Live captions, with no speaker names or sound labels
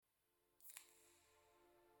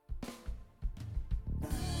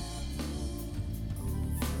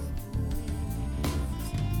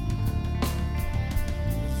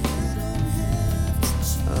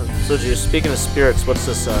So, speaking of spirits, what's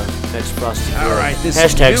this next frosty beer? All right, this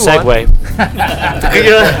hashtag new segue.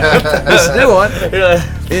 This new one.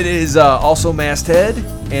 It is also Masthead,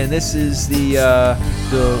 and this is the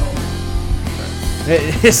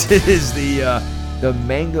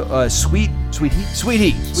mango sweet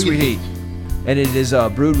heat, and it is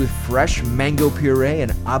brewed with fresh mango puree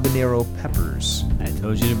and habanero peppers. I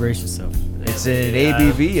told you to brace yourself. It's an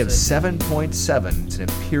ABV of 7.7. It's an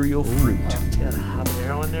imperial fruit. Got a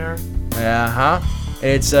habanero in there.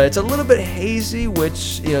 It's a little bit hazy,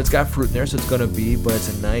 which it's got fruit in there, so it's gonna be, but it's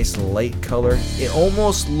a nice light color. It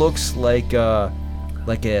almost looks like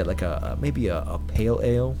maybe a pale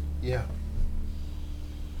ale. Yeah.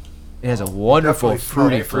 It has a wonderful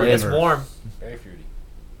Definitely fruity It's flavor. warm. Very fruity.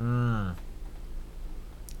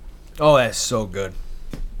 Oh, that's so good.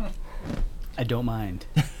 I don't mind.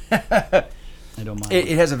 I don't mind.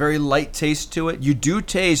 It has a very light taste to it. You do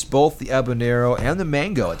taste both the habanero and the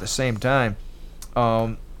mango at the same time,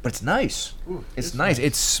 but it's nice. Ooh, It's nice.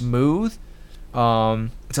 It's smooth.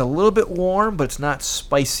 It's a little bit warm, but it's not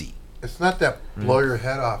spicy. It's not that blow your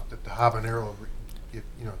head off that the habanero,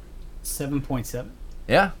 7.7.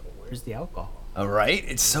 Yeah. Where's the alcohol? All right.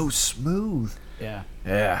 It's so smooth. Yeah.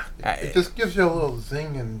 Yeah. It just gives you a little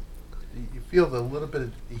zing, and you feel a little bit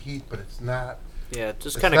of the heat, but it's not. Yeah,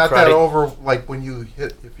 just It's kind of not that cruddy. over like when you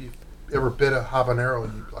hit. If you ever bit a habanero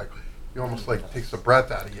and you almost like takes the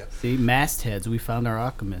breath out of you. See, mastheads, we found our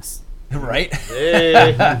alchemist. Right.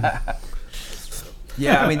 Hey.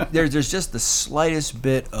 Yeah. I mean, there's just the slightest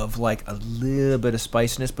bit of like a little bit of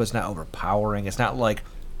spiciness, but it's not overpowering. It's not like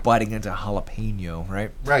biting into jalapeno,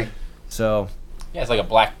 right? Right. So. Yeah, it's like a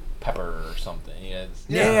black pepper or something. Yeah,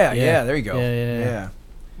 Yeah. There you go. Yeah.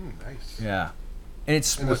 Nice. Yeah. And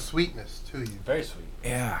it's And the sweetness too. You very sweet.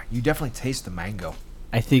 yeah. You definitely taste the mango.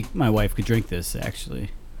 I think my wife could drink this,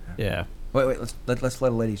 actually. Yeah. Wait. Let's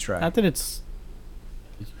let a lady try. Not that it's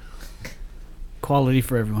quality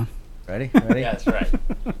for everyone. Ready? Yeah, that's right.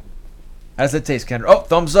 How does it taste, Kendra? Oh,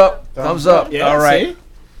 thumbs up. Thumbs up. Yeah, All right. see?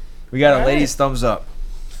 We got a All lady's thumbs up.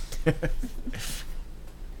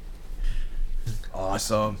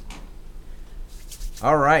 Awesome.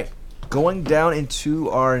 All right. Going down into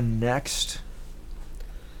our next.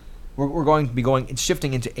 We're going to be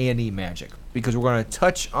shifting into A&E magic because we're going to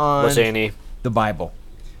touch on What's A&E? the Bible,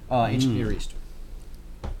 ancient Near East.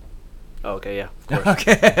 Oh, okay, yeah, of course.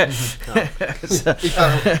 Okay.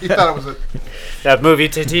 he thought it was a. That movie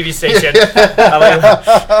to TV station.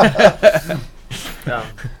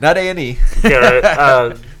 Not A&E. Yeah,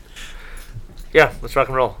 right. Yeah, let's rock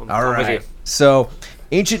and roll. All I'm with right. you. So,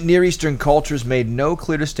 ancient Near Eastern cultures made no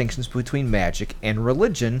clear distinctions between magic and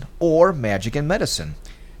religion or magic and medicine.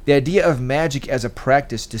 The idea of magic as a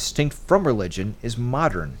practice distinct from religion is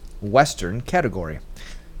modern, Western category.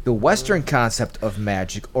 The Western concept of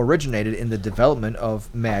magic originated in the development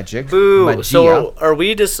of magic. Boo. Magia. So are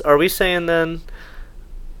we saying then?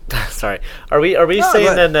 Sorry. Are we saying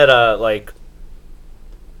but- then that like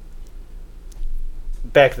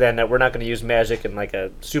back then that we're not going to use magic in like a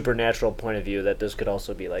supernatural point of view, that this could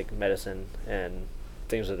also be like medicine and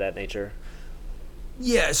things of that nature?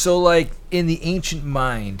 Yeah, so like in the ancient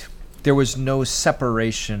mind, there was no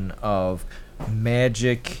separation of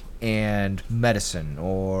magic and medicine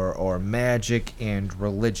or magic and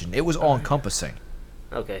religion. It was all encompassing.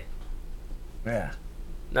 Okay. Yeah.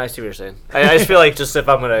 No, I see what you're saying. I just feel like just if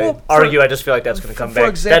I'm going to argue, I just feel like that's going to come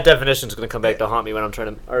back. That definition's going to come back to haunt me when I'm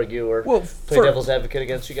trying to argue or play devil's advocate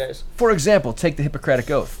against you guys. For example, take the Hippocratic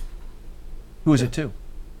Oath. Who is it to?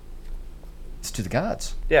 It's to the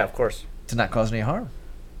gods. Yeah, of course. To not cause any harm.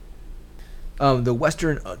 The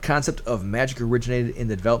Western concept of magic originated in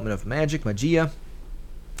the development of magic, magia,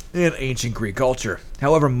 in ancient Greek culture.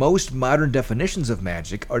 However, most modern definitions of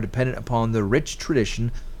magic are dependent upon the rich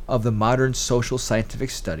tradition of the modern social scientific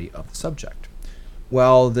study of the subject.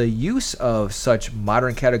 While the use of such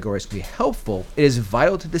modern categories can be helpful, it is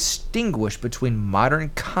vital to distinguish between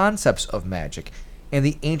modern concepts of magic and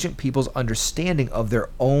the ancient people's understanding of their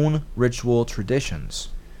own ritual traditions.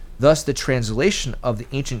 Thus, the translation of the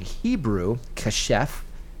ancient Hebrew, kashef,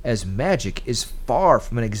 as magic is far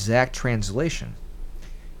from an exact translation.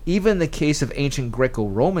 Even in the case of ancient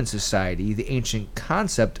Greco-Roman society, the ancient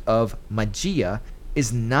concept of magia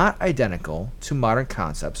is not identical to modern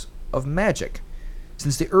concepts of magic.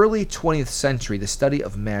 Since the early 20th century, the study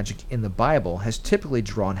of magic in the Bible has typically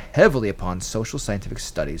drawn heavily upon social scientific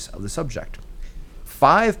studies of the subject.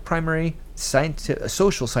 5 primary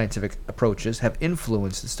social scientific approaches have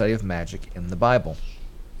influenced the study of magic in the Bible.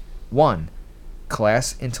 1.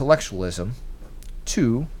 Class intellectualism.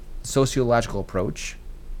 2. Sociological approach.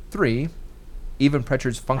 3. Even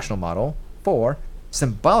Pritchard's functional model. 4.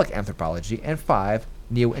 symbolic anthropology, and 5,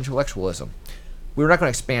 neo-intellectualism. We're not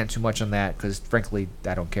going to expand too much on that because, frankly,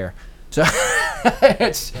 I don't care. So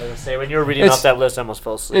it's, I was say, when you were reading off that list, I almost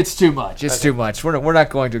fell asleep. It's too much. It's too much. We're not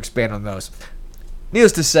going to expand on those.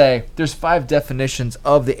 Needless to say, there's 5 definitions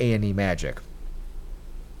of the A&E magic.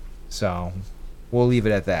 So we'll leave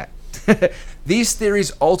it at that. These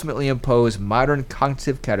theories ultimately impose modern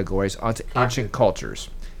cognitive categories onto ancient cultures.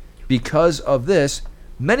 Because of this,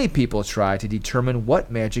 many people try to determine what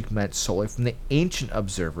magic meant solely from the ancient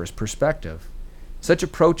observer's perspective. Such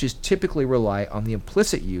approaches typically rely on the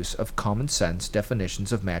implicit use of common sense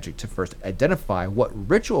definitions of magic to first identify what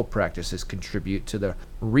ritual practices contribute to the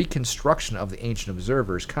reconstruction of the ancient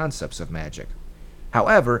observer's concepts of magic.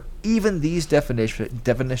 However, even these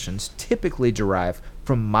definitions typically derive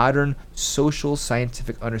from modern social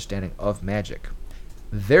scientific understanding of magic.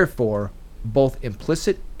 Therefore, both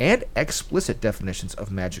implicit and explicit definitions of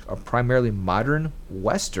magic are primarily modern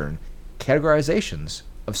Western categorizations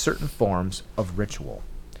of certain forms of ritual.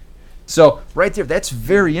 So, right there, that's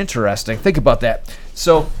very interesting. Think about that.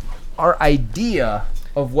 So, our idea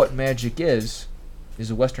of what magic is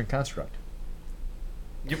a Western construct.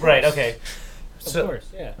 Right, okay. Of course,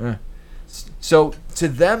 yeah. So to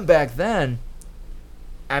them back then,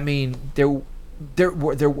 I mean,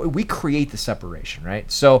 we create the separation,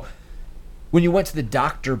 right? So when you went to the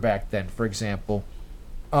doctor back then, for example,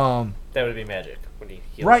 that would be magic when he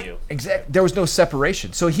heals right, you. Exactly. There was no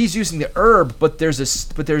separation. So he's using the herb, but there's a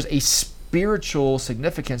spiritual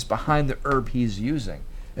significance behind the herb he's using,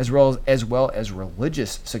 as well as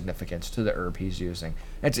religious significance to the herb he's using.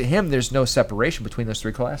 And to him, there's no separation between those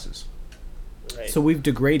 3 classes. Right. So we've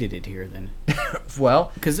degraded it here then.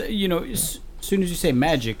 Well, Because, as soon as you say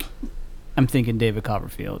magic, I'm thinking David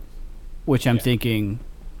Copperfield, which I'm thinking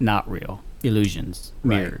not real. Illusions,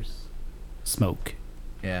 mirrors, smoke.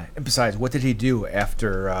 yeah. And besides, what did he do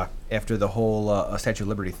after the whole Statue of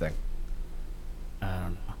Liberty thing? I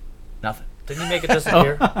don't know. Nothing. Didn't he make it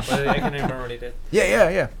disappear? I can't remember what he did.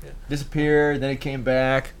 Yeah. Disappeared, then it came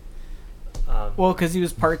back. Well, because he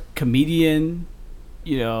was part comedian,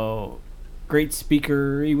 great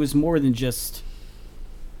speaker. He was more than just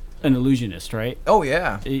an illusionist, right? Oh,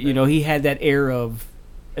 yeah. He had that air of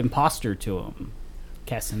imposter to him.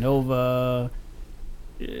 Casanova,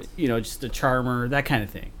 just a charmer, that kind of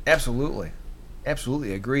thing. Absolutely.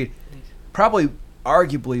 Absolutely agreed. Probably,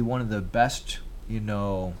 arguably, one of the best,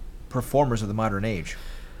 performers of the modern age.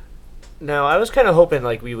 Now, I was kind of hoping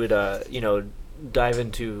we would, dive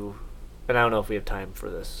into, and I don't know if we have time for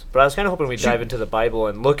this, but I was kind of hoping we'd dive into the Bible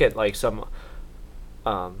and look at some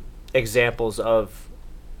examples of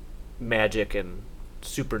magic and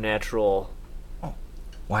supernatural.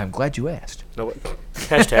 Why, I'm glad you asked. No,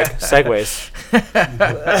 hashtag segues.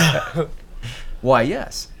 Why,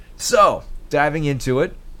 yes. So, diving into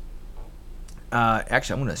it.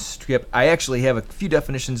 Actually, I'm going to skip. I actually have a few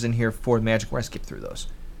definitions in here for magic. We're going to skip through those.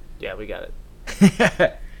 Yeah, we got it.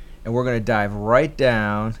 And we're going to dive right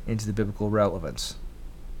down into the biblical relevance.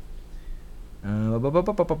 Here we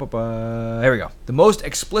go. The most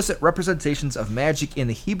explicit representations of magic in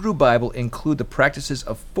the Hebrew Bible include the practices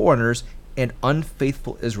of foreigners and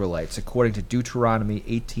unfaithful Israelites, according to Deuteronomy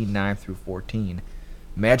 18:9 through 14.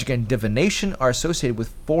 Magic and divination are associated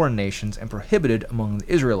with foreign nations and prohibited among the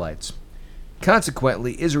Israelites.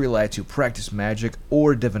 Consequently, Israelites who practiced magic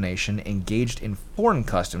or divination engaged in foreign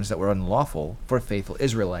customs that were unlawful for faithful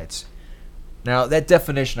Israelites. Now, that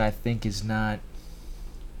definition, I think, is not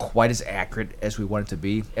quite as accurate as we want it to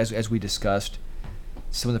be. As we discussed,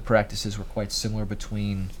 some of the practices were quite similar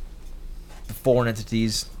between the foreign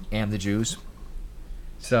entities and the Jews.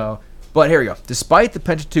 But here we go. Despite the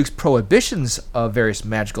Pentateuch's prohibitions of various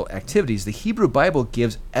magical activities, the Hebrew Bible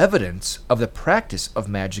gives evidence of the practice of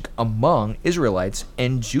magic among Israelites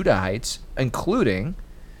and Judahites, including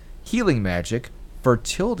healing magic,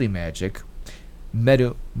 fertility magic,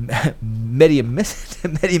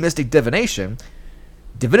 mediumistic divination,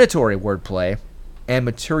 divinatory wordplay, and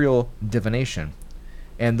material divination.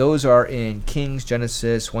 And those are in Kings,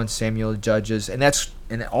 Genesis, 1 Samuel, Judges, and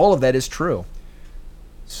all of that is true.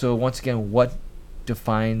 So once again, what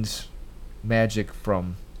defines magic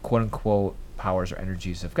from quote-unquote powers or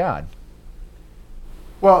energies of God?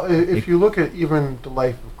 Well, if you look at even the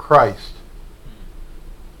life of Christ,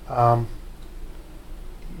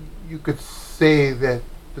 you could say that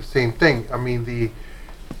the same thing. I mean, the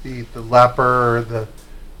leper,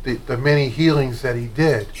 the many healings that he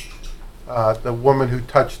did, the woman who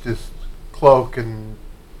touched his cloak and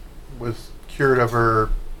was cured of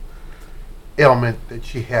her ailment that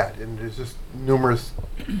she had, and there's just numerous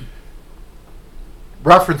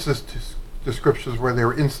references to scriptures where there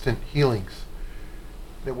were instant healings.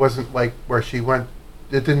 It wasn't like where she went.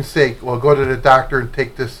 It didn't say, "Well, go to the doctor and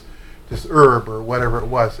take this herb or whatever it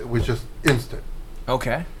was." It was just instant.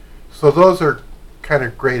 Okay. So those are kind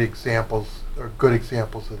of great examples, or good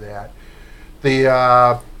examples of that.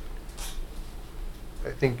 I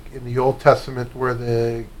think in the Old Testament where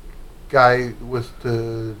the guy was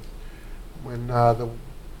when the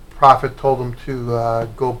prophet told him to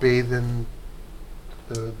go bathe in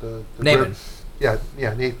the Naaman. river. Yeah,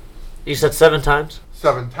 Nathan. You said 7 times?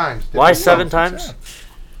 7 times. didn't Why he? 7 times?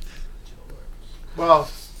 Well,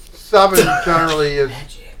 7 generally is.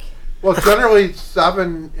 Well, generally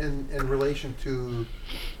 7 in relation to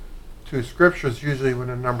scriptures. Usually, when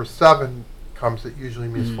the number 7 comes, it usually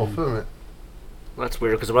means fulfillment. Well, that's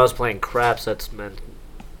weird, because when I was playing craps, that's meant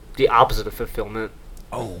the opposite of fulfillment.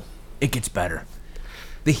 Oh, it gets better.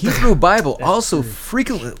 The Hebrew Bible also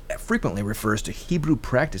frequently refers to Hebrew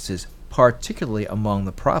practices, particularly among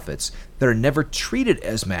the prophets, that are never treated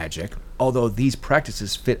as magic, although these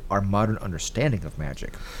practices fit our modern understanding of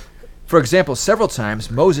magic. For example, several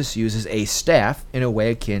times Moses uses a staff in a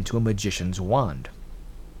way akin to a magician's wand.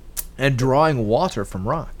 And drawing water from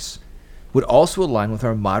rocks would also align with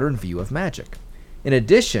our modern view of magic. In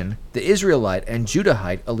addition, the Israelite and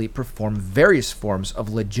Judahite elite perform various forms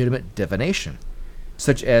of legitimate divination,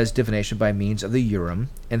 such as divination by means of the Urim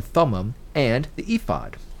and Thummim and the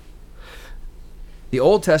ephod. The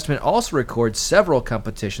Old Testament also records several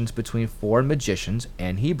competitions between foreign magicians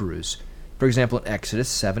and Hebrews. For example, in Exodus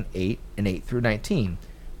 7:8 and 8 through 19,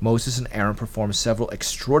 Moses and Aaron perform several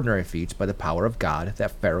extraordinary feats by the power of God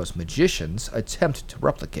that Pharaoh's magicians attempt to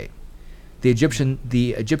replicate. The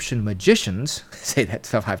Egyptian magicians, say that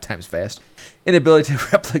 5 times fast, inability to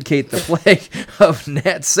replicate the plague of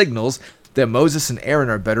gnat signals that Moses and Aaron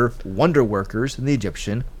are better wonder workers than the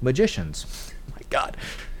Egyptian magicians. Oh my God.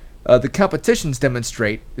 The competitions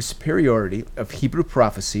demonstrate the superiority of Hebrew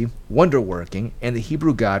prophecy, wonder working, and the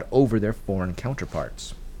Hebrew God over their foreign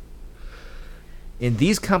counterparts. In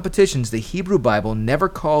these competitions, the Hebrew Bible never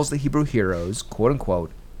calls the Hebrew heroes,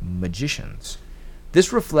 quote-unquote, magicians.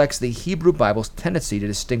 This reflects the Hebrew Bible's tendency to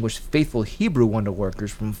distinguish faithful Hebrew wonder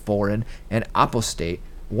workers from foreign and apostate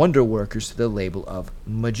wonder workers to the label of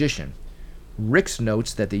magician. Ricks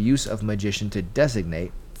notes that the use of magician to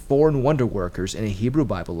designate foreign wonder workers in a Hebrew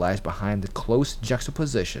Bible lies behind the close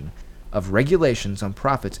juxtaposition of regulations on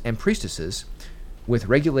prophets and priestesses with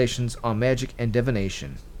regulations on magic and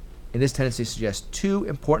divination. And this tendency suggests 2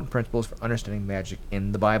 important principles for understanding magic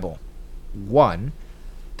in the Bible. 1.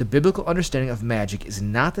 The biblical understanding of magic is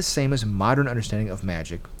not the same as modern understanding of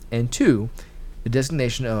magic. And 2, the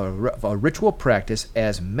designation of a ritual practice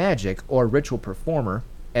as magic or ritual performer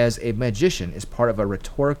as a magician is part of a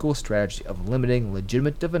rhetorical strategy of limiting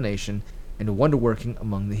legitimate divination and wonder working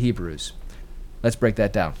among the Hebrews. Let's break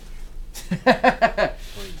that down.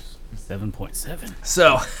 7.7.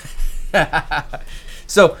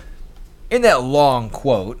 So, in that long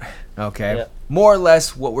quote, okay, Yep. more or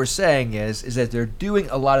less what we're saying is that they're doing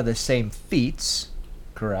a lot of the same feats,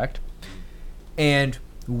 correct? And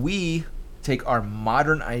we take our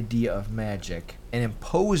modern idea of magic and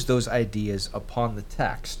impose those ideas upon the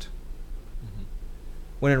text.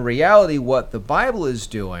 When in reality, what the Bible is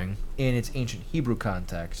doing in its ancient Hebrew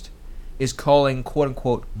context is calling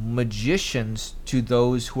quote-unquote magicians to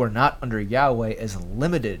those who are not under Yahweh as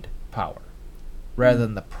limited power, rather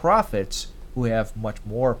than the prophets who have much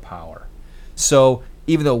more power. So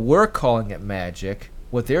even though we're calling it magic,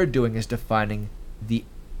 what they're doing is defining the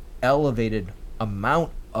elevated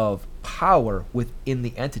amount of power within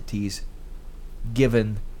the entities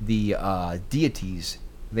given the deities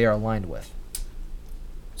they are aligned with.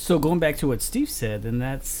 So going back to what Steve said, then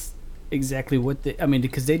that's exactly what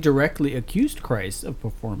because they directly accused Christ of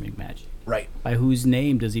performing magic. Right. By whose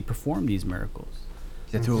name does he perform these miracles?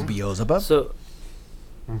 Is that through Beelzebub? So,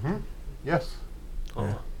 Yes.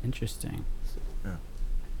 oh, Interesting.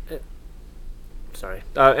 sorry.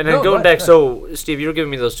 And then No, going go back, ahead. so Steve, you were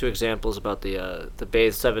giving me those 2 examples about the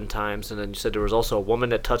bathe 7 times, and then you said there was also a woman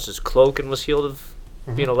that touched his cloak and was healed of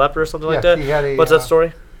being a leper or something like Yes, that. he had a, What's that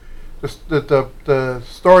story? The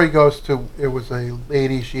story goes to, it was a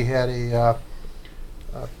lady. She had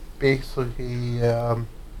basically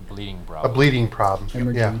Bleeding a problem. bleeding problem.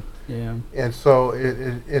 Hemorrhaging. Yeah. And so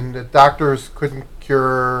and the doctors couldn't cure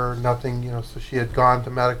her, nothing, so she had gone to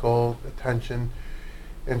medical attention,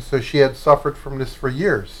 and so she had suffered from this for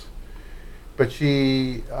years. But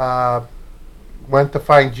she went to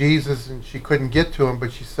find Jesus, and she couldn't get to him,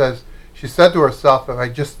 but she said to herself, if I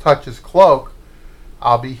just touch his cloak,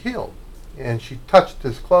 I'll be healed. And she touched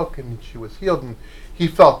his cloak, and she was healed, and he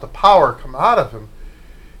felt the power come out of him,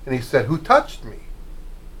 and he said, who touched me?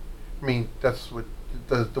 I mean, that's what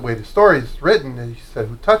the way the story is written, and she said,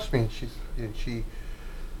 "Who touched me?" And she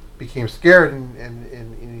became scared,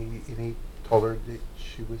 and he told her that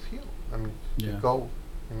she was healed. I mean, Yeah. go.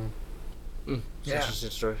 And It's an interesting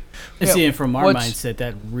story And Yeah, seeing from our what's- mindset,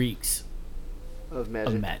 that reeks of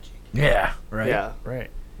magic. of magic. Yeah. Right. Yeah. Right.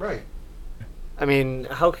 right. I mean,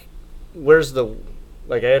 where's the,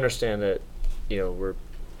 like, I understand that,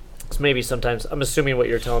 it's maybe sometimes, I'm assuming what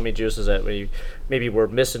you're telling me, Juice, is that maybe we're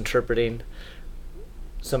misinterpreting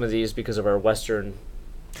some of these because of our Western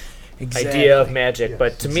idea of magic. Yes,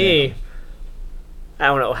 but to me, I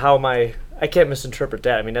don't know, I can't misinterpret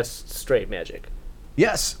that. I mean, that's straight magic.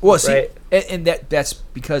 Yes. Well, see, Right. and that's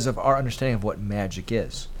because of our understanding of what magic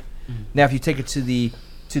is. Now, if you take it to the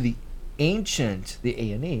ancient, the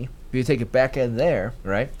A&E, if you take it back in there,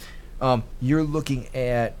 right, you're looking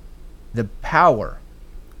at the power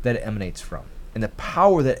that it emanates from. And the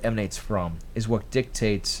power that emanates from is what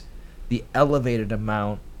dictates the elevated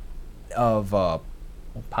amount of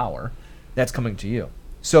power that's coming to you.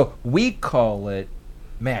 So we call it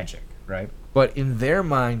magic, right? But in their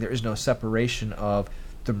mind, there is no separation of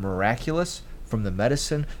the miraculous from the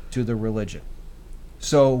medicine to the religion.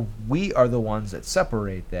 So we are the ones that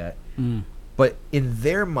separate that. But in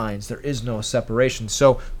their minds, there is no separation.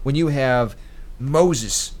 So when you have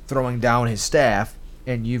Moses throwing down his staff,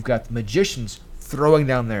 and you've got the magicians throwing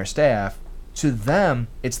down their staff, to them,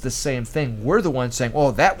 it's the same thing. We're the ones saying, oh,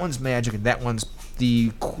 that one's magic, and that one's the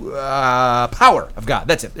power of God.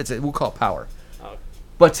 That's it. We'll call it power. Oh.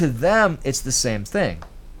 But to them, it's the same thing.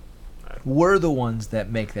 We're the ones that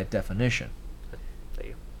make that definition.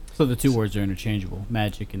 So the two words are interchangeable: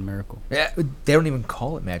 magic and miracle. Yeah, they don't even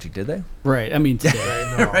call it magic, did they? Right. I mean,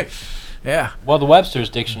 today. Right. Yeah. Well, the Webster's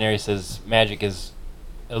dictionary says magic is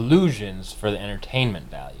illusions for the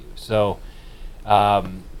entertainment value. So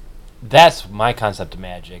that's my concept of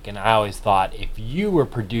magic. And I always thought if you were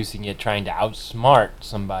producing it trying to outsmart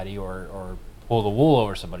somebody or pull the wool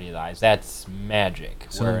over somebody's eyes, that's magic.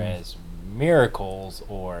 So- Whereas miracles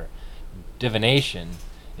or divination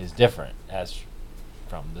is different, as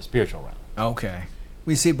from the spiritual realm. Okay.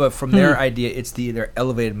 We see, but from their idea, it's their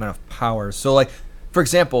elevated amount of power. So, like, for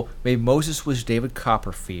example, maybe Moses was David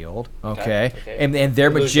Copperfield, okay, Okay. and their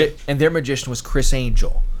magician was Chris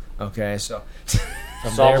Angel, okay. So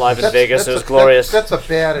Saw him live in That's- Vegas. It that's was glorious. That's a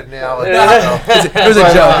bad analogy. it was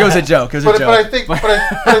a joke. It was a joke. It was a But joke. I think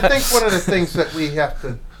one of the things that we have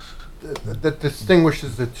to that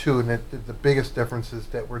distinguishes the two, and that the biggest difference is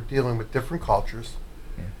that we're dealing with different cultures.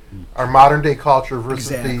 Our modern day culture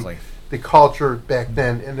versus Exactly. the culture back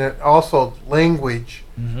then, and then also language.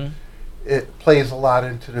 It plays a lot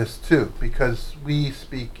into this too, because we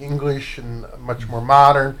speak English and much more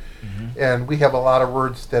modern, and we have a lot of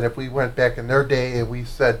words that if we went back in their day and we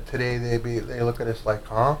said today, they look at us like,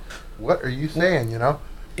 huh? What are you saying?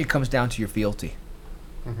 It comes down to your fealty.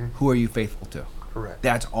 Mhm. Who are you faithful to? Correct.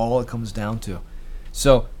 That's all it comes down to.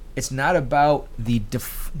 So it's not about the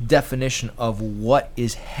definition of what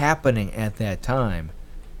is happening at that time.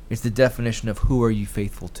 It's the definition of who are you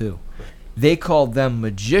faithful to. They called them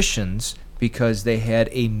magicians because they had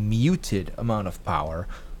a muted amount of power,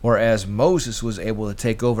 whereas Moses was able to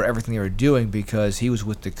take over everything they were doing because he was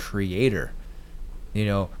with the Creator.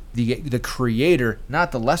 The Creator,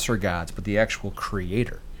 not the lesser gods, but the actual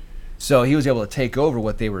Creator. So he was able to take over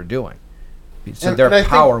what they were doing. So And their I think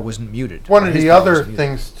power wasn't muted. One or of his the power other was muted.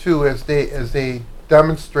 things too, as they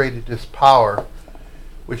demonstrated this power,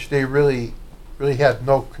 which they really had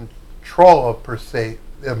no control of per se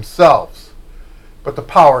themselves, but the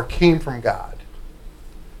power came from God,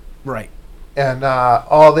 Right. and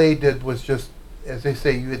all they did was just, as they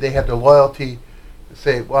say, they had the loyalty to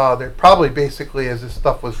say, well, they're probably basically, as this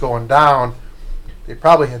stuff was going down, they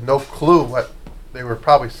probably had no clue what. They were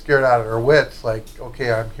probably scared out of their wits, like,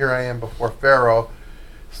 okay, I am before Pharaoh,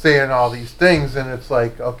 saying all these things, and it's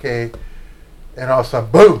like, okay, and all of a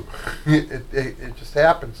sudden, boom, it just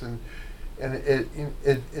happens, and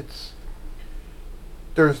it's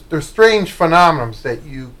there's strange phenomena that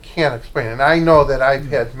you can't explain, and I know that I've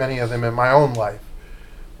had many of them in my own life,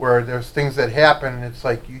 where there's things that happen, and it's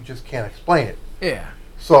like you just can't explain it. Yeah.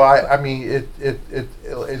 So I mean, it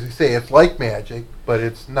as you say, it's like magic, but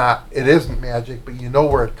it's not. It isn't magic, but you know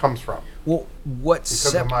where it comes from. Well, what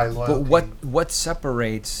Because of my but loyalty. what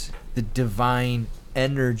separates the divine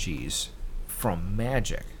energies from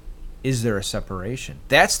magic? Is there a separation?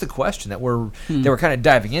 That's the question that we're kind of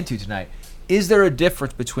diving into tonight. Is there a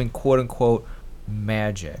difference between quote unquote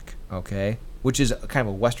magic, okay, which is kind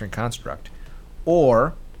of a Western construct,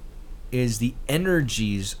 or is the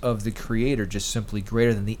energies of the Creator just simply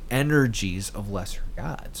greater than the energies of lesser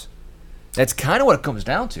gods? That's kind of what it comes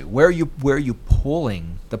down to. Where are you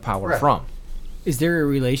pulling the power Right. from? Is there a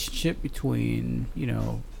relationship between,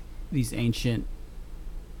 these ancient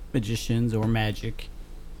magicians or magic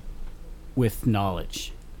with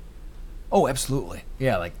knowledge? Oh, absolutely.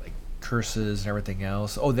 Yeah, like curses and everything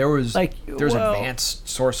else. Oh, there's well- advanced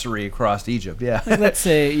sorcery across Egypt. Yeah. Let's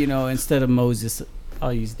say, instead of Moses,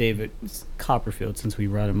 I'll use David Copperfield since I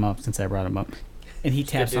brought him up. And he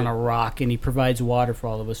taps on dude. a rock and he provides water for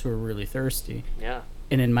all of us who are really thirsty. Yeah.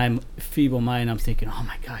 And in my feeble mind, I'm thinking, oh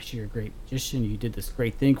my gosh, you're a great magician. You did this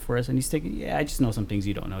great thing for us. And he's thinking, yeah, I just know some things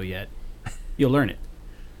you don't know yet. You'll learn it.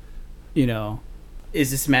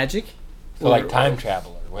 Is this magic? So like time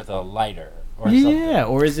traveler with a lighter or something. Yeah,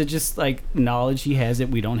 or is it just like knowledge he has that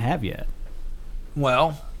we don't have yet?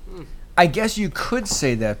 Well, I guess you could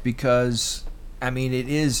say that because, it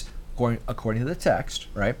is, according to the text,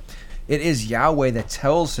 right? It is Yahweh that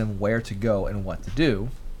tells him where to go and what to do.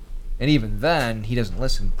 And even then, he doesn't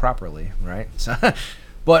listen properly, right? So,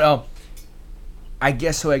 but I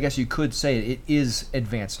guess you could say it is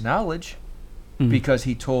advanced knowledge because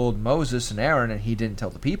he told Moses and Aaron and he didn't tell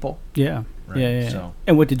the people. Yeah. Right, Yeah. so-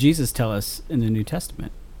 And what did Jesus tell us in the New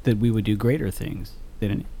Testament? That we would do greater things,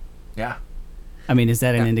 didn't he? Yeah. Is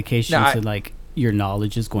that an Yeah. indication No, I- to like your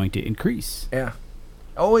knowledge is going to increase? Yeah.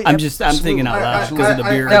 Oh, I'm thinking out loud because of the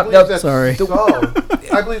beer. I believe that's Sorry. so.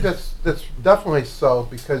 I believe that's definitely so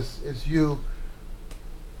because as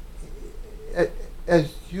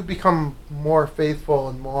you become more faithful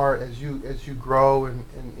and more as you grow in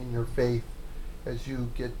your faith, as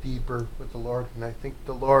you get deeper with the Lord, and I think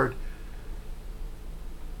the Lord,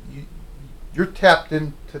 you're tapped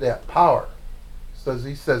into that power.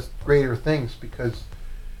 He says greater things because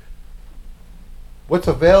what's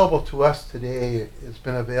available to us today has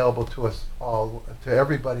been available to us all, to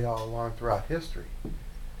everybody all along throughout history.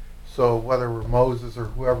 So whether we're Moses or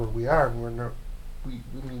whoever we are,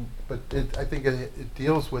 I think it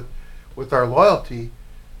deals with our loyalty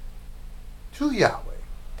to Yahweh.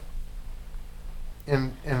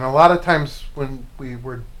 And a lot of times we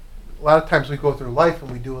go through life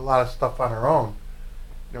and we do a lot of stuff on our own.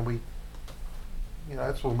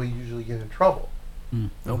 That's when we usually get in trouble. When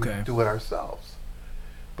Okay. we do it ourselves.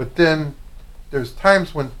 But then there's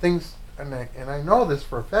times when things, and I know this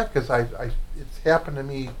for a fact because it's happened to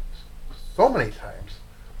me so many times,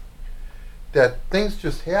 that things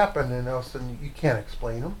just happen and all of a sudden you can't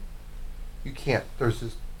explain them. You can't. There's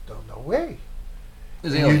just no way.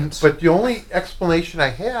 There's And aliens. but the only explanation I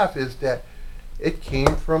have is that it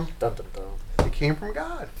came from Dun, dun, dun. it came from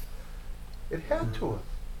God. It had to have.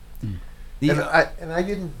 The- And I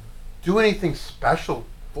didn't do anything special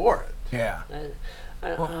for it. yeah.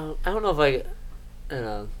 I don't know if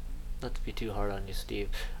not to be too hard on you, Steve.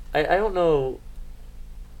 I don't know.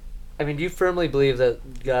 Do you firmly believe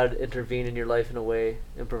that God intervened in your life in a way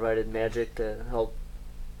and provided magic to help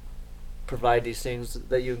provide these things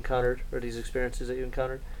that you encountered or these experiences that you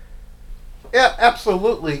encountered? Yeah,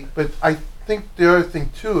 absolutely. But I think the other thing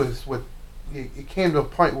too is it came to a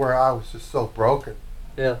point where I was just so broken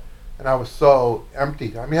Yeah. and I was so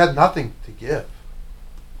empty. I had nothing to give.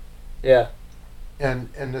 Yeah. And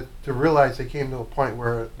to realize it came to a point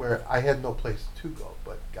where I had no place to go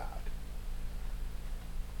but God.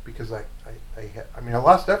 Because I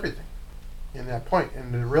lost everything in that point,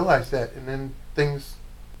 and to realize that, and then things,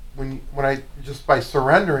 when I just by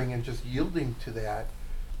surrendering and just yielding to that,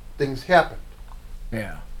 things happened,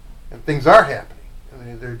 Yeah. and things are happening,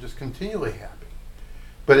 and they're just continually happening.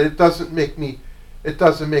 But it doesn't make me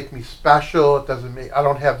special. I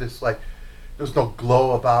don't have this there's no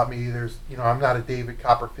glow about me. There's I'm not a David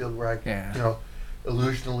Copperfield where I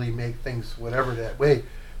illusionally make things whatever that way.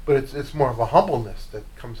 But it's more of a humbleness that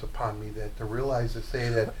comes upon me, that to realize, to say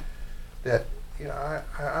that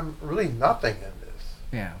I'm really nothing in this.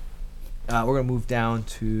 Yeah. We're going to move down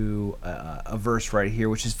to a verse right here,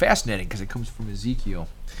 which is fascinating because it comes from Ezekiel.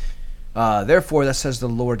 Therefore, thus says the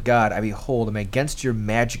Lord God, I behold, am against your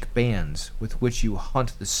magic bands, with which you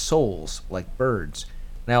hunt the souls like birds,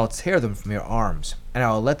 and I will tear them from your arms, and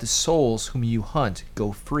I will let the souls whom you hunt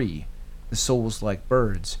go free, the souls like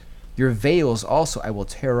birds. Your veils also I will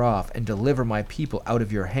tear off, and deliver my people out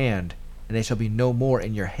of your hand, and they shall be no more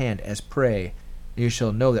in your hand as prey, and you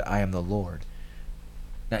shall know that I am the Lord.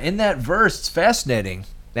 Now, in that verse, it's fascinating.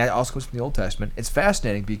 That also comes from the Old Testament. It's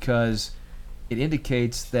fascinating because it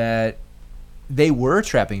indicates that they were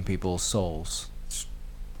trapping people's souls.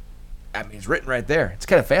 It's written right there. It's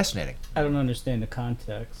kind of fascinating. I don't understand the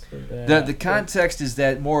context of that. The context is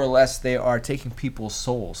that more or less they are taking people's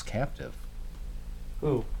souls captive.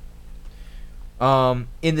 Ooh.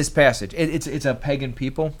 In this passage, it's a pagan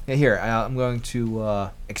people. Here, I'm going to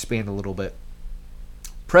expand a little bit.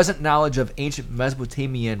 Present knowledge of ancient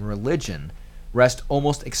Mesopotamian religion rests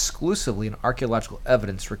almost exclusively in archaeological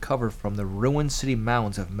evidence recovered from the ruined city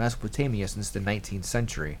mounds of Mesopotamia since the 19th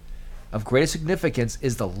century. Of greatest significance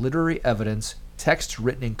is the literary evidence, texts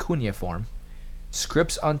written in cuneiform,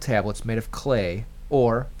 scripts on tablets made of clay,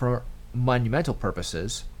 or, for monumental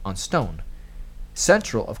purposes, on stone.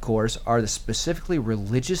 Central, of course, are the specifically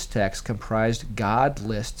religious texts comprised god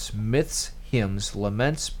lists, myths, hymns,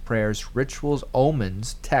 laments, prayers, rituals,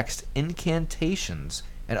 omens, texts, incantations,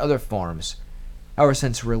 and other forms. However,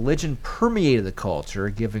 since religion permeated the culture,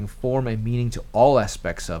 giving form and meaning to all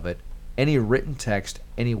aspects of it, any written text,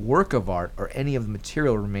 any work of art, or any of the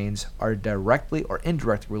material remains are directly or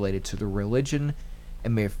indirectly related to the religion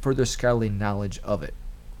and may have further scholarly knowledge of it.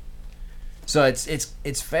 So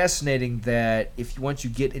it's fascinating that once you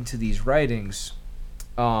get into these writings,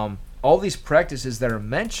 all these practices that are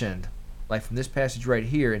mentioned, like from this passage right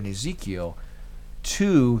here in Ezekiel,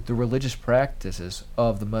 to the religious practices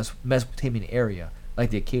of the Mesopotamian area, like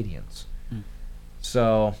the Akkadians.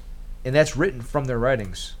 So, and that's written from their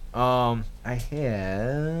writings. I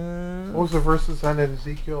have. What was the verses on in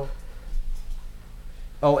Ezekiel?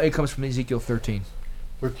 Oh, it comes from Ezekiel 13.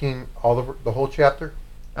 13, all the whole chapter?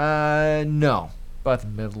 No, about the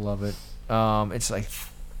middle of it. It's like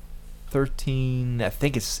 13. I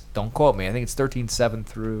think it's. Don't quote me. I think it's 13:7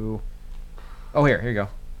 through. Oh, here you go.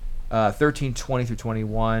 13:20 through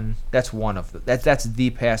 21. That's one of the. That's the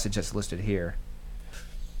passage that's listed here.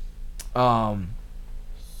 So,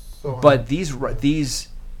 But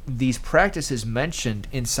these practices mentioned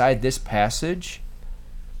inside this passage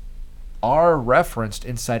are referenced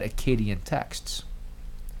inside Akkadian texts.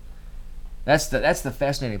 That's the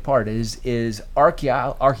fascinating part is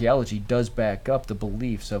archaeology does back up the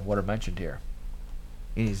beliefs of what are mentioned here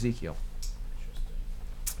in Ezekiel.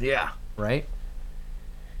 Yeah, right?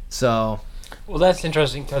 So, Well, that's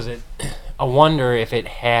interesting because I wonder if it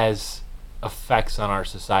has effects on our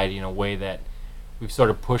society in a way that we've sort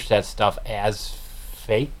of pushed that stuff as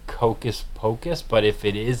fake, hocus pocus, but if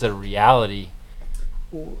it is a reality.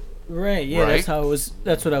 Right. Yeah. Right? That's how it was.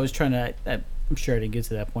 That's what I was trying to. I'm sure I didn't get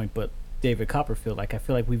to that point, but David Copperfield, like I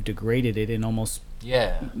feel like we've degraded it and almost,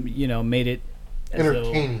 Yeah. made it as though-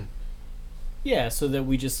 entertaining. yeah, so that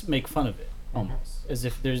we just make fun of it almost, as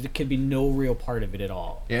if there could be no real part of it at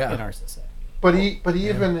all in our society. But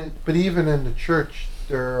even in the church,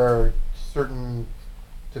 there are certain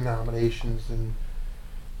denominations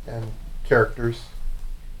and characters,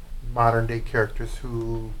 modern day characters,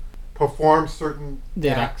 who perform certain They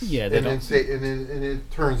don't- acts, yeah, they and then don't- say, and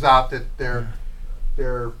it turns out that they're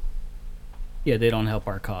Yeah, they don't help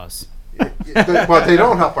our cause. but they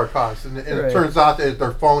don't help our cause, and Right. it turns out that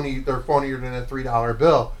they're phony. They're phonier than a $3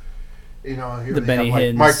 bill. Here The they Benny have like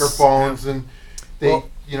Hinn's. microphones and they, Well-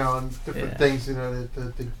 and different Yeah. things.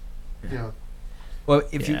 That well,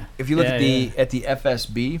 Yeah. if you look Yeah, at the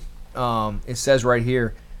FSB, it says right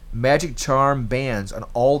here, magic charm bands on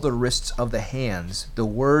all the wrists of the hands. The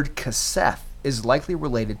word kasef is likely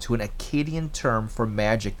related to an Akkadian term for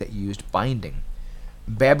magic that used binding.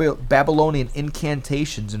 Babylonian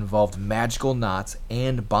incantations involved magical knots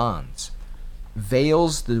and bonds.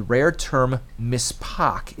 Veils, the rare term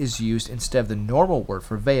mispak, is used instead of the normal word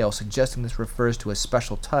for veil, suggesting this refers to a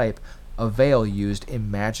special type of veil used in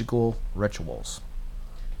magical rituals.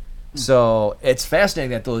 So it's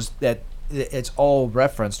fascinating that it's all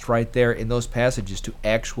referenced right there in those passages to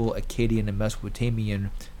actual Akkadian and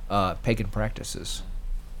Mesopotamian pagan practices.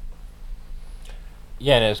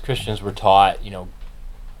 Yeah, and as Christians, we're taught,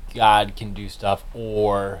 God can do stuff,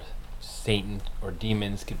 or Satan or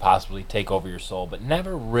demons could possibly take over your soul, but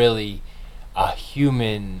never really a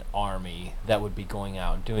human army that would be going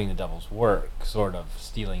out and doing the devil's work, sort of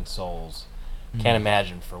stealing souls. Can't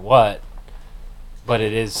imagine for what, but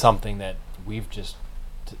it is something that we've just,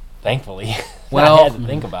 thankfully, Well, not had to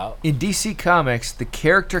think about. In DC Comics, the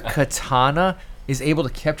character Katana is able to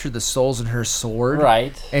capture the souls in her sword.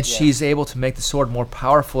 Right. And yeah. she's able to make the sword more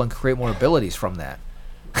powerful and create more abilities from that.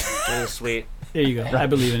 Oh, sweet. There you go. I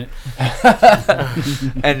believe in it.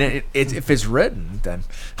 And if it's written, then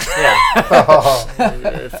Yeah.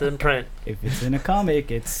 It's in print. If it's in a comic,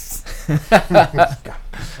 it's I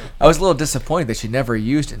was a little disappointed that she never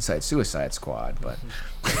used inside Suicide Squad, but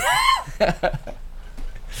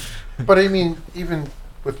but I mean, even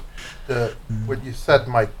with what you said,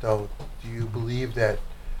 Mike, though, do you believe that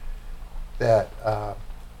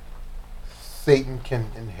Satan can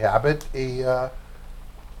inhabit a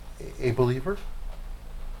believer?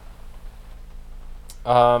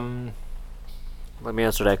 Let me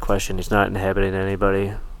answer that question. He's not inhabiting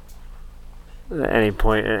anybody at any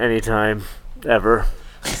point, at any time, ever.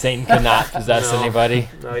 Satan cannot possess No. anybody.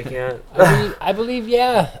 No, he can't. I believe,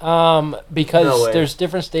 yeah. Because No way. there's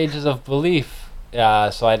different stages of belief.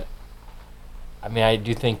 So I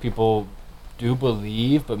do think people do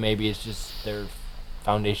believe, but maybe it's just their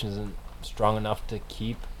foundation isn't strong enough to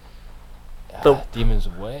keep The- demons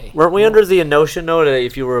away. Weren't we under the notion, though, that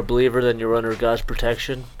if you were a believer, then you were under God's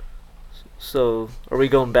protection? So, are we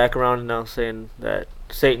going back around and now saying that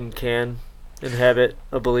Satan can inhabit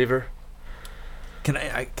a believer? Can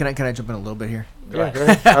I jump in a little bit here? Yeah, go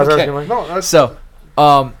ahead. I was Okay. asking, like, No, that's, So,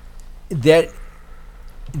 that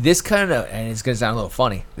this kind of, and it's gonna sound a little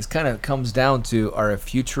funny. This kind of comes down to, are a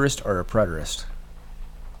futurist or a preterist?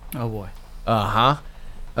 Oh boy. Uh-huh.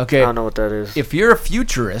 I Okay. don't know what that is. If you're a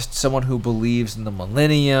futurist, someone who believes in the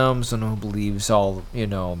millennium, someone who believes all,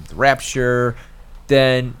 the rapture,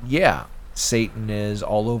 then yeah, Satan is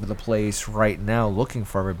all over the place right now looking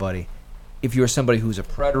for everybody. If you're somebody who's a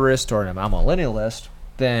preterist or an amillennialist,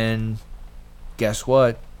 then guess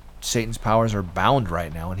what? Satan's powers are bound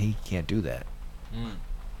right now, and he can't do that. Mm.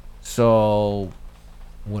 So,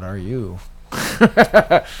 what are you?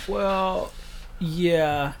 Well,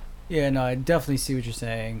 yeah. Yeah, no, I definitely see what you're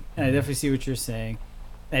saying. And I definitely see what you're saying.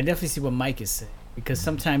 And I definitely see what Mike is saying. Because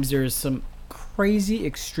sometimes there's some crazy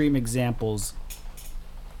extreme examples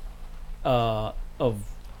of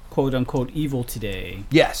quote unquote evil today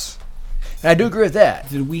Yes. And I do agree with that.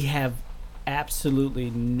 that we have absolutely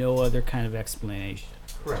no other kind of explanation.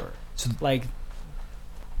 correct. Like,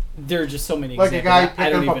 there are just so many Like a examples. guy I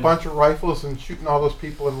picking don't up a even bunch of rifles and shooting all those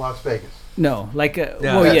people in Las Vegas. No, like, No,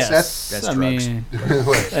 well, that's- yes. that's I drugs. mean,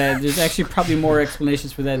 Wait. there's actually probably more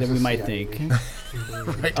explanations for that than we might think.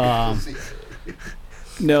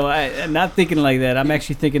 No, I'm not thinking like that. I'm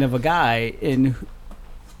actually thinking of a guy in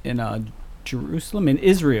Jerusalem, in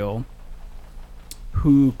Israel,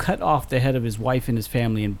 who cut off the head of his wife and his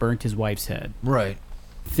family and burnt his wife's head, Right.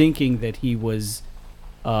 thinking that he was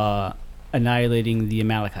annihilating the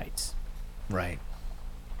Amalekites, Right.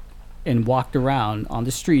 and walked around on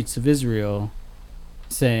the streets of Israel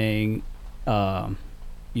saying, never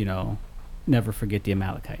forget the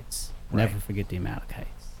Amalekites. Never Right. forget the Amalekites.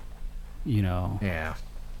 You know, Yeah.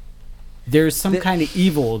 there's some The- kind of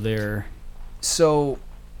evil there. So,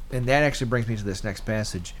 and that actually brings me to this next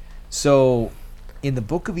passage. So, in the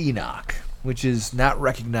book of Enoch, which is not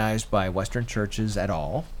recognized by Western churches at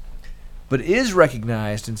all, but is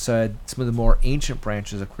recognized inside some of the more ancient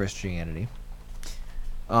branches of Christianity,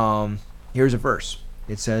 here's a verse.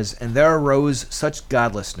 It says, "And there arose such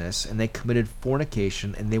godlessness, and they committed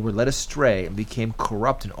fornication, and they were led astray, and became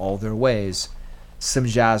corrupt in all their ways.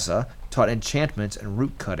 Simjaza taught enchantments and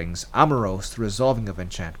root cuttings, Amoros the resolving of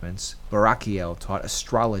enchantments, Barachiel taught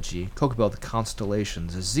astrology, Kokabel the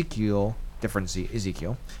constellations, Ezekiel,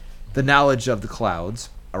 the knowledge of the clouds,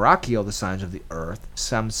 Arachiel the signs of the earth,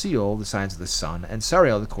 Samsiel the signs of the sun, and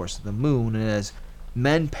Sariel the course of the moon. And as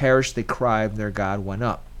men perished, they cried, and their God went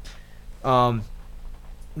up."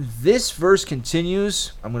 This verse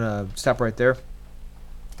continues. I'm gonna stop right there.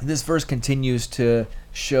 This verse continues to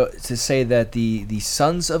say that the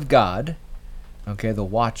sons of God, okay, the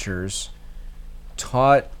Watchers,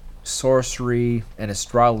 taught sorcery and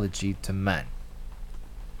astrology to men.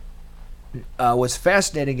 What's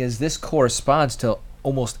fascinating is this corresponds to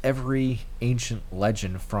almost every ancient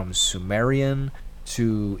legend, from Sumerian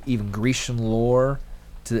to even Grecian lore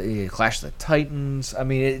to the Clash of the Titans. I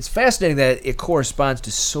mean, it's fascinating that it corresponds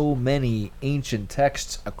to so many ancient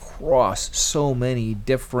texts across so many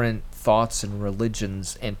different thoughts and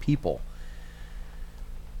religions and people.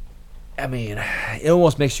 I mean, it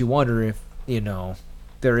almost makes you wonder if,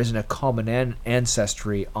 there isn't a common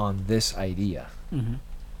ancestry on this idea. Mm-hmm.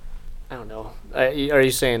 I don't know. Are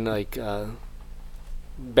you saying, like,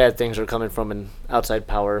 bad things are coming from an outside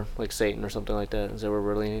power, like Satan or something like that? Is that where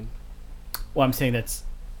we're leaning? Well, I'm saying it's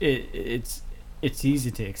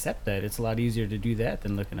easy to accept that. It's a lot easier to do that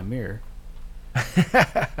than look in a mirror.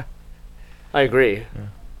 I agree.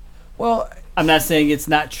 Well, I'm not saying it's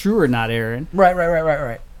not true or not, Aaron.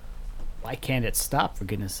 right. Why can't it stop, for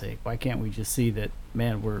goodness sake? Why can't we just see that,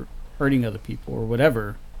 man, we're hurting other people or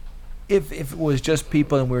whatever? If it was just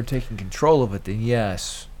people and we were taking control of it, then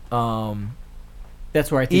yes.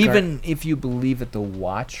 That's where I think Even if you believe that the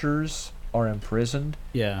Watchers are imprisoned,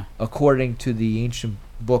 yeah. according to the ancient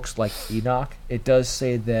books like Enoch, it does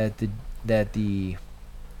say that the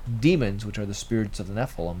demons, which are the spirits of the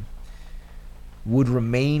Nephilim, would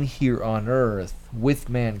remain here on earth with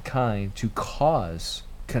mankind to cause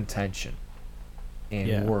contention and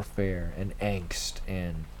Yeah. warfare and angst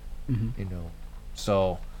and Mhm.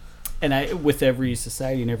 so And with every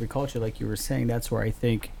society and every culture, like you were saying, that's where I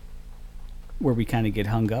think where we kind of get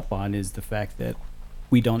hung up on is the fact that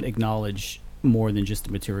we don't acknowledge more than just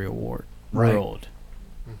a material Right. world.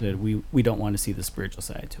 That we don't want to see the spiritual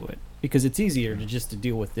side to it, because it's easier to just to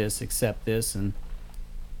deal with this, accept this, and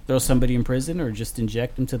throw somebody in prison or just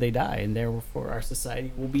inject them till they die, and therefore our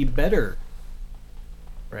society will be better,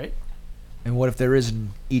 right? And what if there is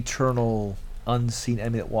an eternal, unseen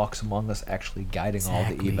enemy that walks among us, actually guiding all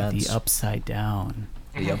the events? The upside down.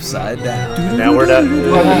 The upside down. Now we're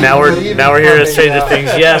done. Now we're here to say the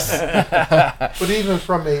things. Yes. But even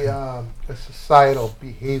from a societal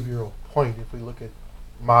behavioral point, if we look at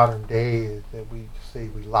modern day, that we say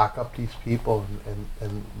we lock up these people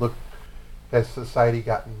and look, has society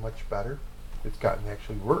gotten much better? It's gotten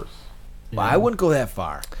actually worse. Well, I wouldn't go that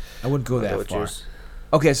far. I wouldn't go that with far. Juice.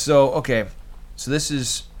 Okay, so this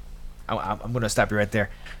is. I'm going to stop you right there.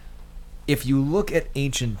 If you look at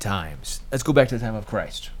ancient times, let's go back to the time of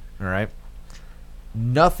Christ. All right,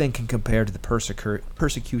 nothing can compare to the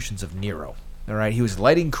persecutions of Nero. All right, he was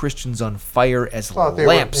lighting Christians on fire as Well, they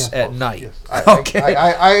lamps were at impulse, night. yes. Okay,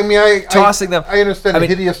 I mean, Tossing them. I understand I the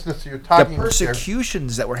mean, hideousness you're the talking about there.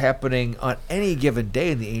 persecutions that were happening on any given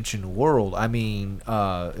day in the ancient world, I mean,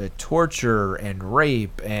 torture and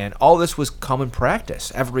rape and all this was common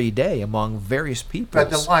practice every day among various people.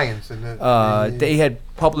 But the lions and the They had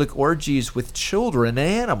public orgies with children and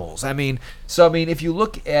animals. I mean, if you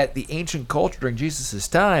look at the ancient culture during Jesus'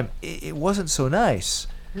 time, it wasn't so nice.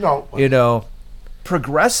 no, You know,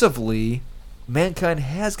 progressively, mankind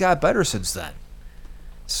has got better since then.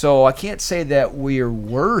 So I can't say that we're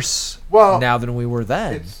worse Well, now than we were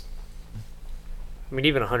then. it's I mean,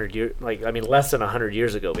 even 100 years, less than 100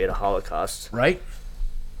 years ago, we had a Holocaust. Right?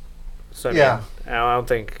 So I Yeah. mean, I don't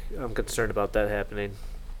think I'm concerned about that happening.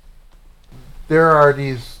 there are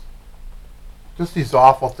these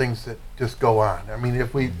awful things that just go on. I mean,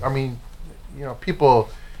 people.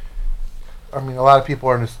 I mean, a lot of people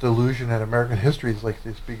are in this delusion that American history is like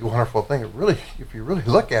this big, wonderful thing. It really, if you really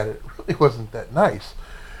look at it, it really wasn't that nice.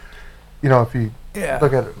 You know, if you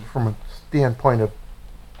look at it from a standpoint of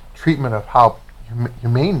treatment of how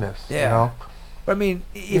humaneness, you know. But I mean,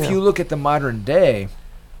 if Yeah. you look at the modern day,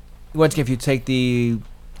 once again, if you take the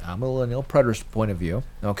millennial preterist point of view,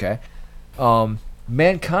 okay,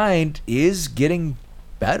 mankind is getting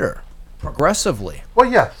better progressively.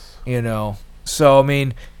 Well, yes. You know, so I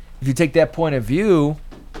mean, if you take that point of view,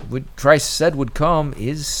 what Christ said would come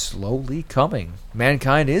is slowly coming.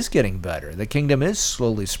 Mankind is getting better. The kingdom is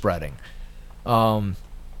slowly spreading.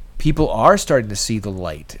 People are starting to see the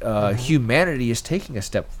light. Humanity is taking a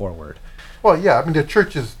step forward. Well, yeah. I mean, the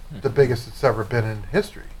church is the biggest it's ever been in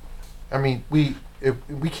history. I mean, we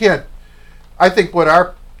can't. I think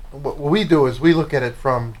what we do is we look at it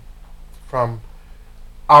from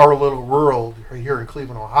our little world here in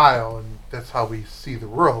Cleveland, Ohio, and that's how we see the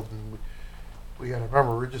world. And we got to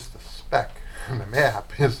remember we're just a speck on the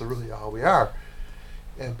map. Is really all we are.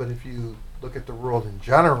 But if you look at the world in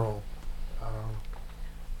general,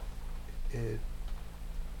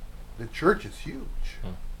 the church is huge.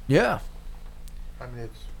 Yeah. I mean,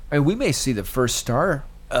 it's And we may see the first Star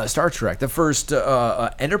Trek, the first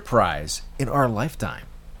Enterprise in our lifetime.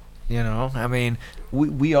 You know, I mean,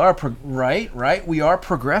 we are right. We are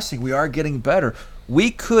progressing. We are getting better.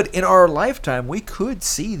 We could, in our lifetime, we could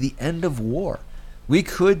see the end of war. We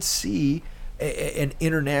could see an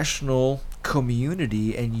international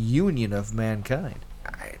community and union of mankind.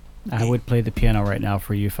 I would play the piano right now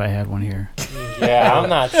for you if I had one here. Yeah, I'm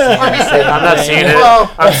not seeing I'm not seeing it.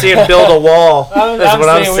 Well- I'm seeing build a wall. That's what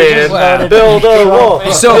I'm saying we seeing. just let it Build a wall.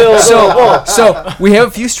 So we have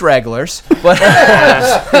a few stragglers, but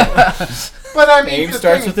But I mean, Name the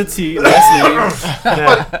starts thing- with a T. Last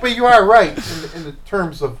name. but you are right in the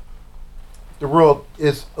terms of the world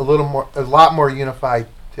is a lot more unified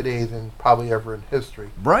today than probably ever in history.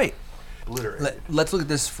 right. Obliterated. Let's look at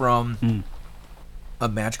this from a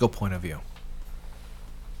magical point of view.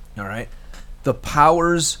 All right, the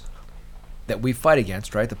powers that we fight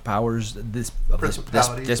against, right? The powers this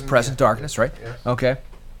Principalities present and- darkness, right? Yes. Okay,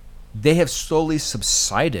 they have slowly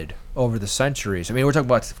subsided over the centuries. I mean, we're talking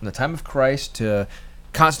about from the time of Christ to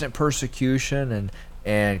constant persecution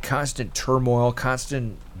and constant turmoil,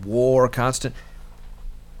 constant war,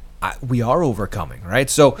 we are overcoming, right?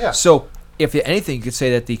 So, Yeah. so if anything, you could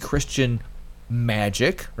say that the Christian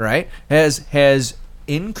magic, right, has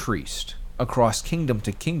increased across kingdom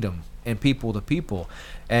to kingdom and people to people,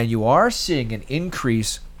 and you are seeing an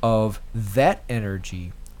increase of that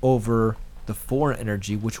energy over the foreign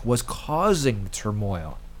energy, which was causing the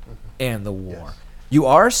turmoil and the war. Yes. You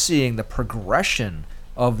are seeing the progression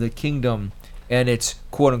of the kingdom and it's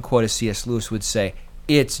quote unquote, as C.S. Lewis would say,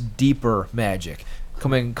 it's deeper magic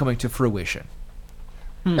coming to fruition.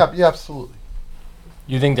 Yeah, yeah, absolutely.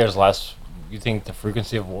 You think there's less? You think the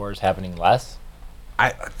frequency of war is happening less?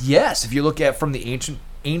 Yes, if you look at it from the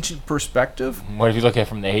ancient perspective, What if you look at it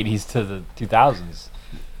from the 80s to the 2000s?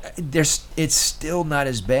 it's still not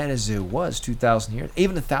as bad as it was 2,000 years,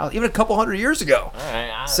 even a couple hundred years ago. All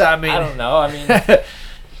right, So, I mean- I don't know. I mean,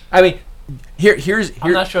 I mean, here's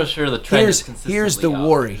I'm not sure the trend is consistently here's the up.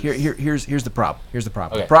 worry. Here's the problem. Here's the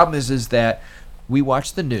problem. Okay. The problem is that we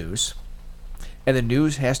watch the news, and the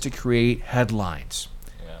news has to create headlines,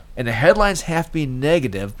 Yeah. and the headlines have to be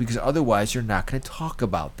negative because otherwise you're not going to talk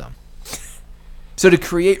about them. So to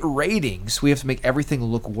create ratings, we have to make everything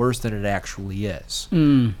look worse than it actually is.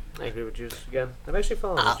 I agree with Juice again. I'm actually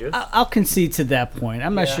following you, Juice. I'll concede to that point.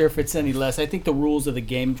 I'm not Yeah. sure if it's any less. I think the rules of the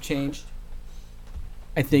game have changed.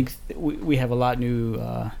 I think we have a lot new,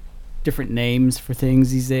 different names for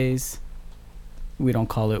things these days. We don't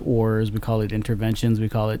call it wars. We call it interventions. We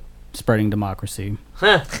call it spreading democracy.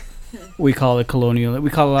 We call it colonial.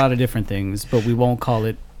 We call it a lot of different things, but we won't call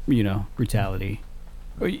it, brutality.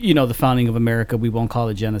 Or, the founding of America, we won't call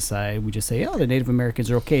it genocide. We just say, the Native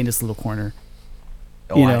Americans are okay in this little corner.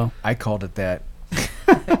 I called it that.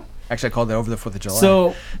 Actually, I called that over the 4th of July.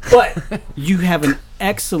 So, but you have an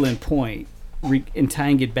excellent point in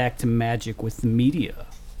tying it back to magic with the media.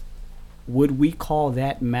 Would we call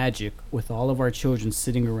that magic with all of our children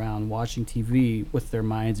sitting around watching TV with their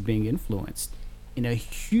minds being influenced in a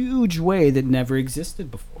huge way that never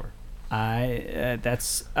existed before? It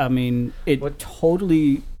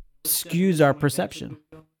totally skews our perception.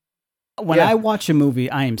 When Yeah. I watch a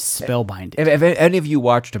movie, I am spellbinded. Have any of you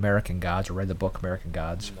watched American Gods or read the book American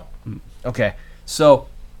Gods? No. Okay, so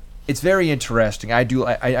it's very interesting. I do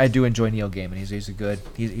enjoy Neil Gaiman. He's a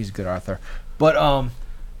good author. But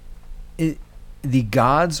the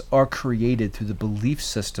gods are created through the belief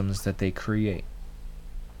systems that they create.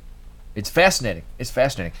 It's fascinating.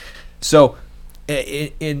 So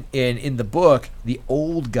in the book, the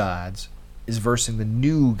old gods is versing the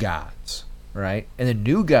new gods, right? And the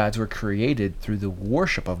new gods were created through the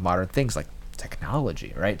worship of modern things like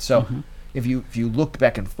technology, right? So if you look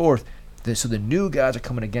back and forth, so the new gods are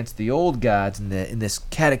coming against the old gods in this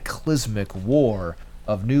cataclysmic war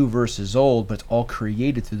of new versus old, but it's all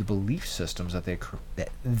created through the belief systems that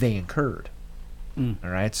they incurred. All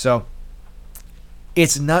right, so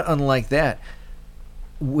it's not unlike that.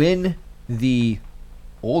 When the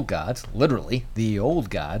old gods, literally the old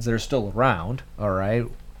gods that are still around, all right,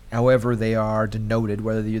 however they are denoted,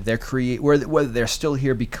 whether they're still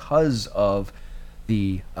here because of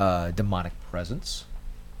the demonic presence,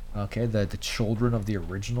 okay, the children of the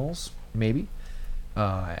originals, maybe,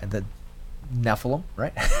 and the Nephilim,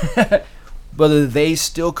 right? Whether they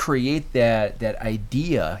still create that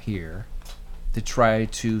idea here to try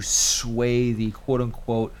to sway the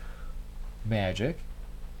quote-unquote magic,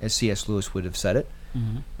 as C.S. Lewis would have said it,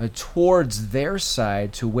 towards their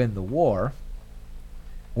side to win the war,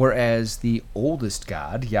 whereas the oldest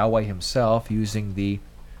god, Yahweh himself, using the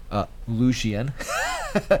Lucian,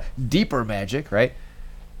 deeper magic, right,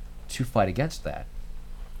 to fight against that.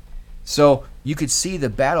 So you could see the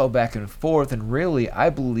battle back and forth, and really, I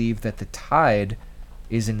believe that the tide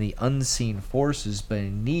is in the unseen forces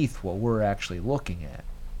beneath what we're actually looking at.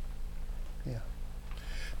 Yeah.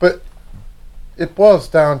 But it boils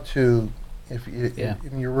down to, if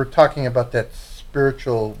you were talking about that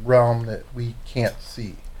spiritual realm that we can't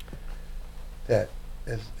see, that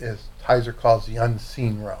as Heiser calls the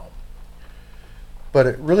unseen realm. But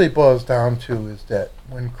it really boils down to is that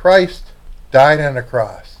when Christ died on the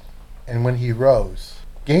cross and when he rose,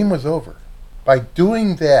 game was over. By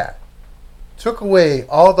doing that, took away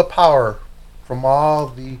all the power from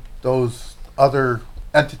all those other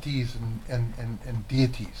entities and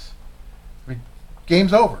deities. I mean,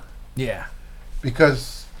 game's over. Yeah.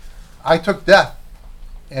 Because I took death,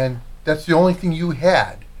 and that's the only thing you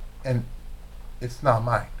had, and it's not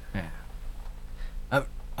mine.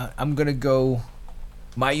 I'm going to go...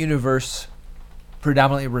 My universe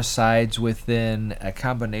predominantly resides within a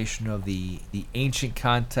combination of the ancient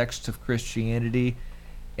context of Christianity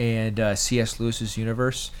and C.S. Lewis's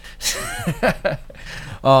universe. A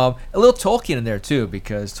little Tolkien in there, too,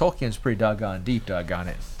 because Tolkien's pretty doggone deep, doggone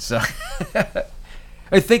it. So, I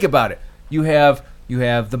mean, think about it. You have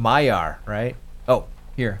the Maiar, right? Oh,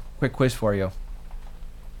 here, quick quiz for you.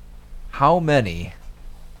 How many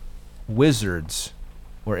wizards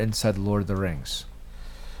were inside the Lord of the Rings?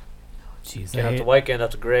 Jeez, Gandalf White,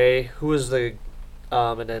 Gandalf Gray. Who was the,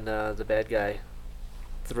 and then the bad guy?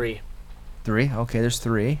 3. 3. Okay, there's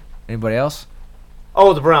 3. Anybody else?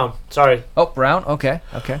 Oh, the brown. Sorry. Oh, brown. Okay.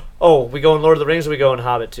 Oh, we go in Lord of the Rings, or we go in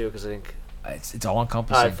Hobbit too? Because I think It's all all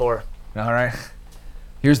encompassing. right, 4. All right.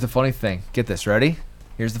 Here's the funny thing. Get this. Ready?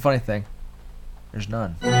 Here's the funny thing. There's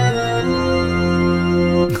none. All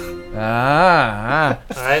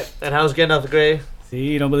right. And how's Gandalf the Grey?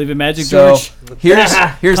 See, you don't believe in magic, So George? here's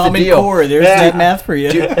the Common deal. Core. There's that math for you.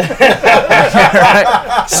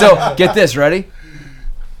 Right. So get this. Ready?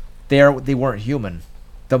 They weren't human.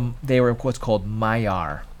 They were what's called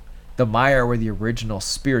Maiar. The Maiar were the original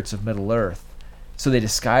spirits of Middle Earth. So they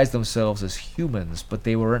disguised themselves as humans, but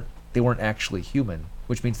they weren't actually human,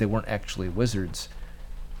 which means they weren't actually wizards.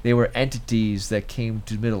 They were entities that came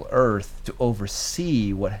to Middle Earth to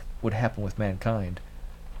oversee what would happen with mankind.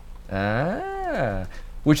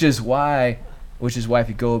 Which is why if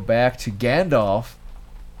you go back to Gandalf,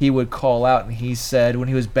 he would call out, and he said when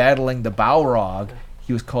he was battling the Balrog,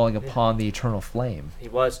 he was calling upon the eternal flame. He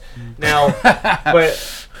was. Now,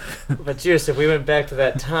 but Juice, if we went back to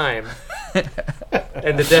that time,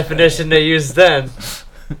 and the definition they used then,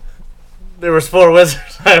 there was 4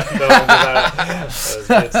 wizards. I don't know that was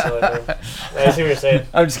good, I see what you're saying.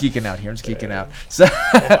 I'm just geeking out here.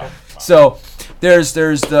 So there's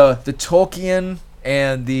the Tolkien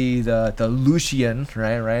and the Lucian,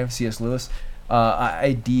 right? C.S. Lewis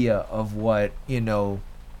idea of what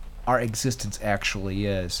our existence actually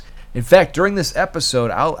is. In fact, during this episode,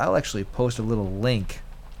 I'll actually post a little link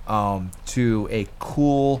to a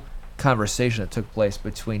cool conversation that took place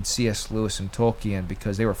between C.S. Lewis and Tolkien,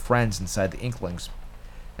 because they were friends inside the Inklings,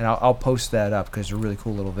 and I'll post that up because it's a really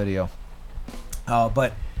cool little video.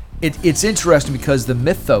 But it's interesting because the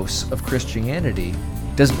mythos of Christianity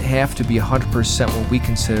doesn't have to be 100% what we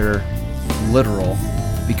consider literal,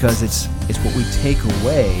 because it's what we take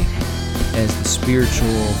away as the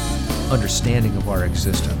spiritual understanding of our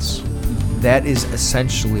existence. That is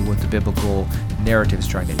essentially what the biblical narrative is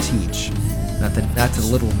trying to teach, not the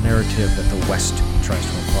little narrative that the West tries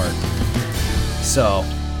to impart. So,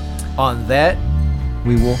 on that,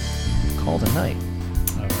 we will call it a night.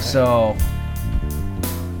 All right. So,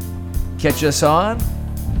 catch us on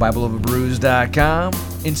BibleOverBrews.com,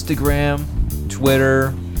 Instagram,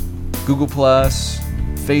 Twitter, Google+,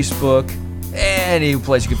 Facebook, any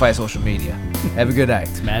place you can find social media. Have a good night.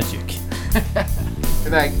 It's magic.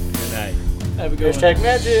 Good night. Good night. Have a good one. Hashtag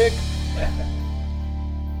magic.